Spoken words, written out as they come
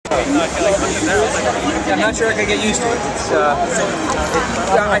I'm not sure I could get used to it.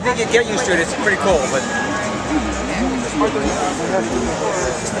 I think you get used to it. It's pretty cool, but.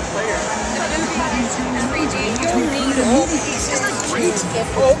 All pieces to get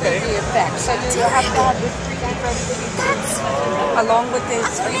the 3D effect. So you have to have the 3D along with the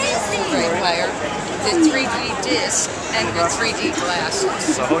 3D Blu-ray player, the 3D disc, and the 3D glasses.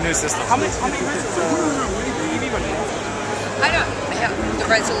 It's a whole new system. How many hertz is I don't have the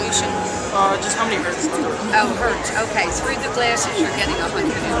resolution. just how many hertz? Oh, hertz. Okay, through the glasses you're getting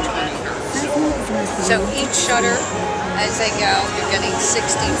 120 hertz. So each shutter, as they go, you're getting 60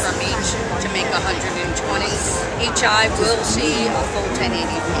 from each to make 120. Each eye will see a full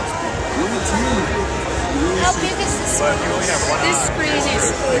 1080p. How big is this screen? This screen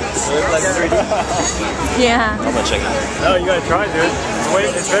is 40. Yeah. I'm gonna check it out. No, you gotta try it, dude.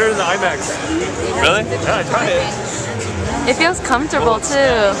 It's better than the IMAX. Really? Yeah, try it. It feels comfortable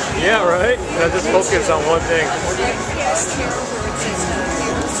too. Yeah, right? Just focus on one thing. Yes, here where it says